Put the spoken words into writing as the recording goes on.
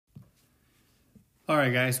All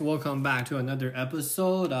right, guys, welcome back to another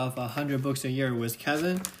episode of 100 Books a Year with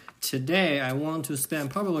Kevin. Today, I want to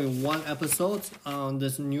spend probably one episode on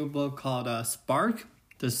this new book called Spark,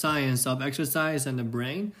 The Science of Exercise and the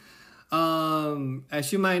Brain.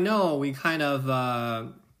 As you might know, we kind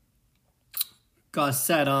of got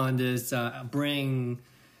set on this brain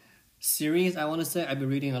series, I want to say. I've been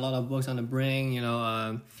reading a lot of books on the brain,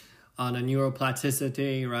 on the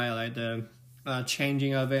neuroplasticity, right? Like the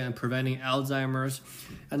changing of it and preventing Alzheimer's.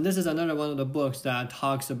 And this is another one of the books that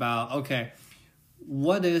talks about, okay,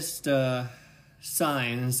 what is the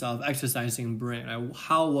science of exercising brain? Right?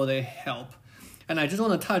 How will they help? And I just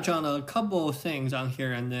want to touch on a couple of things on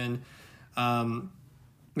here and then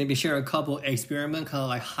maybe share a couple experiments, kind of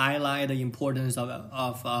like highlight the importance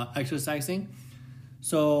of exercising.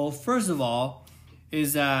 So first of all,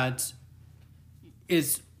 is that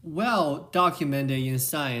it's well documented in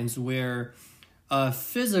science where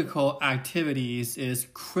physical activities is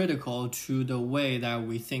critical to the way that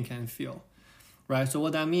we think and feel, right? So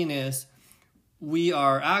what that means is we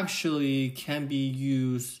can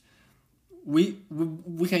use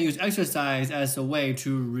exercise as a way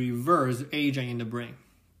to reverse aging in the brain,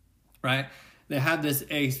 right? They have this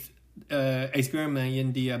experiment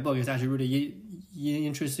in the book. It's actually really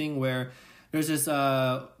interesting where there's this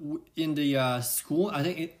in the school. I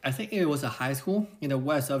think it was a high school in the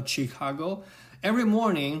west of Chicago. Every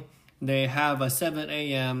morning they have a 7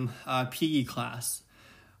 a.m. PE class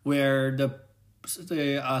where the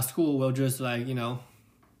school will just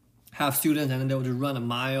have students and then they'll just run a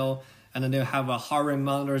mile and then they'll have a heart rate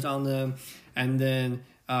monitors on them, and then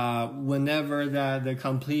whenever that they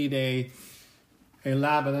complete a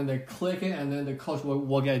lab and then they click it and then the coach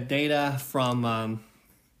will get data from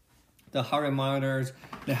the heart rate monitors.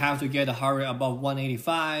 They have to get the heart rate above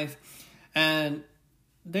 185, and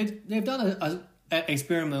they've done an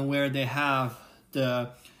experiment where they have the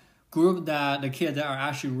group that the kids that are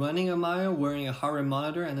actually running a mile wearing a heart rate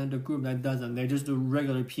monitor, and then the group that doesn't, they just do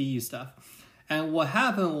regular PE stuff. And what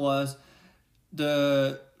happened was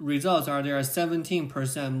the results are there are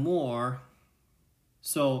 17% more.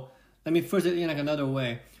 So let me phrase it in like another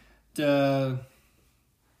way. The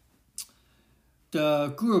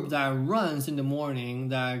group that runs in the morning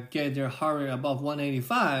that get their heart rate above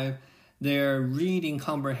 185, their reading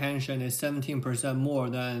comprehension is 17% more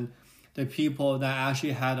than the people that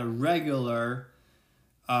actually had a regular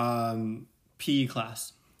PE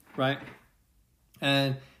class, right?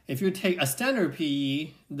 And if you take a standard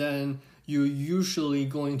PE, then you're usually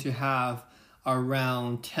going to have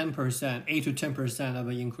around 10%, 8 to 10% of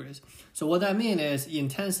an increase. So what that means is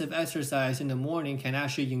intensive exercise in the morning can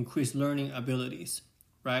actually increase learning abilities,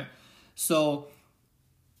 right? So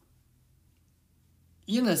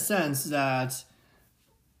in a sense that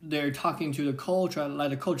they're talking to the coach, like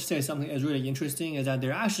the coach says something is really interesting, is that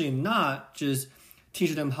they're actually not just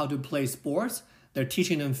teaching them how to play sports, they're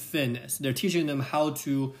teaching them fitness. They're teaching them how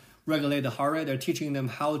to regulate the heart rate. They're teaching them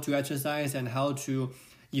how to exercise and how to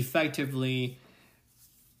effectively,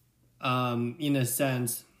 in a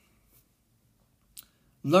sense,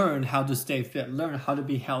 learn how to stay fit, learn how to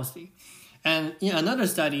be healthy. And in another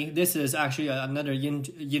study, this is actually another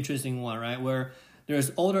interesting one, right? Where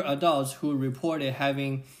there's older adults who reported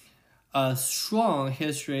having a strong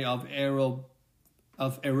history of aerobic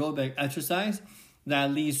exercise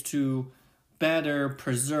that leads to better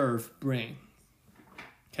preserved brain.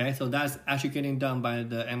 Okay, so that's actually getting done by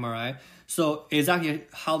the MRI. So exactly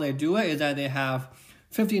how they do it is that they have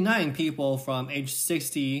 59 people from age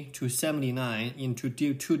 60 to 79 into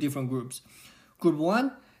two different groups. Group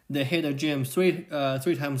 1, they hit the gym three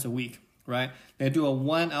times a week, right? They do a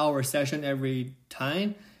 1 hour session every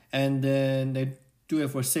time, and then they do it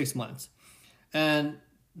for 6 months. And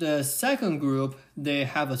the second group, they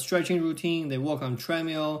have a stretching routine, they walk on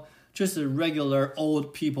treadmill, just a regular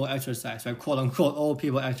old people exercise, right? Quote unquote old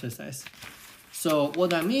people exercise. So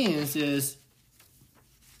what that means is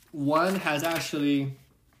one has actually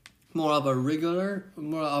more of a rigorous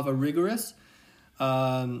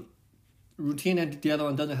routine, and the other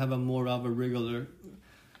one doesn't have a more of a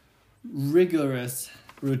rigorous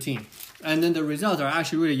routine. And then the results are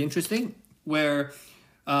actually really interesting, where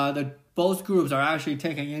both groups are actually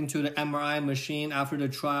taken into the MRI machine after the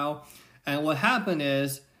trial. And what happened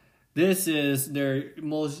is, this is their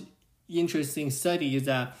most interesting study, is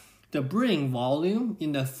that the brain volume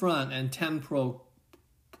in the front and temporal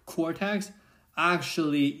cortex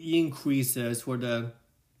actually increases for the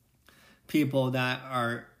people that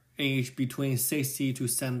are aged between 60 to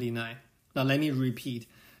 79. Now let me repeat.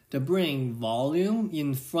 The brain volume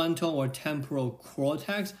in frontal or temporal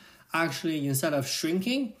cortex actually, instead of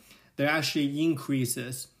shrinking, they actually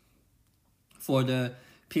increases for the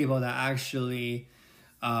people that actually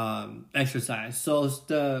exercise. So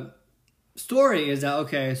the story is that,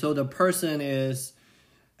 okay, so the person is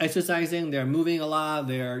exercising, they're moving a lot,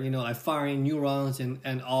 they're, like firing neurons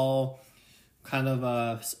and all kind of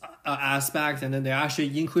aspects, and then they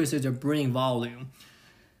actually increases their brain volume.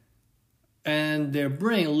 And their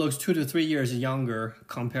brain looks 2 to 3 years younger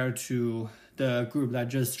compared to the group that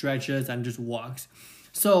just stretches and just walks.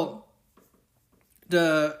 So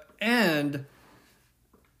the end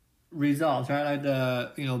results, right?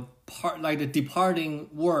 Like the departing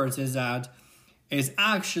words is that it's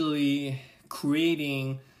actually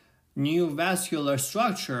creating new vascular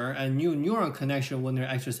structure and new neuron connection when they're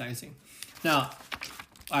exercising. Now,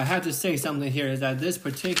 I have to say something here is that this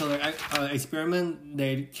particular experiment,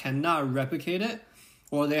 they cannot replicate it,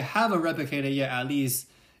 or they haven't replicated yet, at least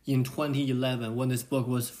in 2011 when this book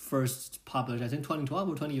was first published. I think 2012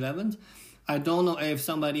 or 2011. I don't know if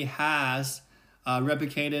somebody has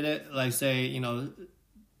replicated it, like say,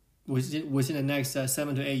 within the next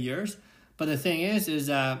 7 to 8 years. But the thing is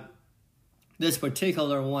that this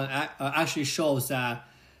particular one actually shows that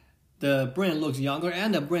the brain looks younger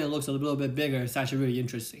and the brain looks a little bit bigger. It's actually really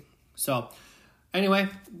interesting. So anyway,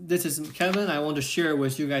 this is Kevin. I want to share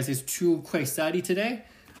with you guys these 2 quick studies today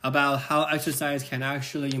about how exercise can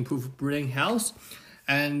actually improve brain health.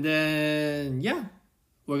 And then,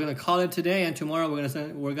 we're going to call it today. And tomorrow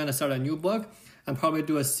we're gonna start a new book and probably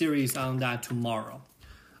do a series on that tomorrow.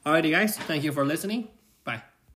 Alrighty, guys. Thank you for listening.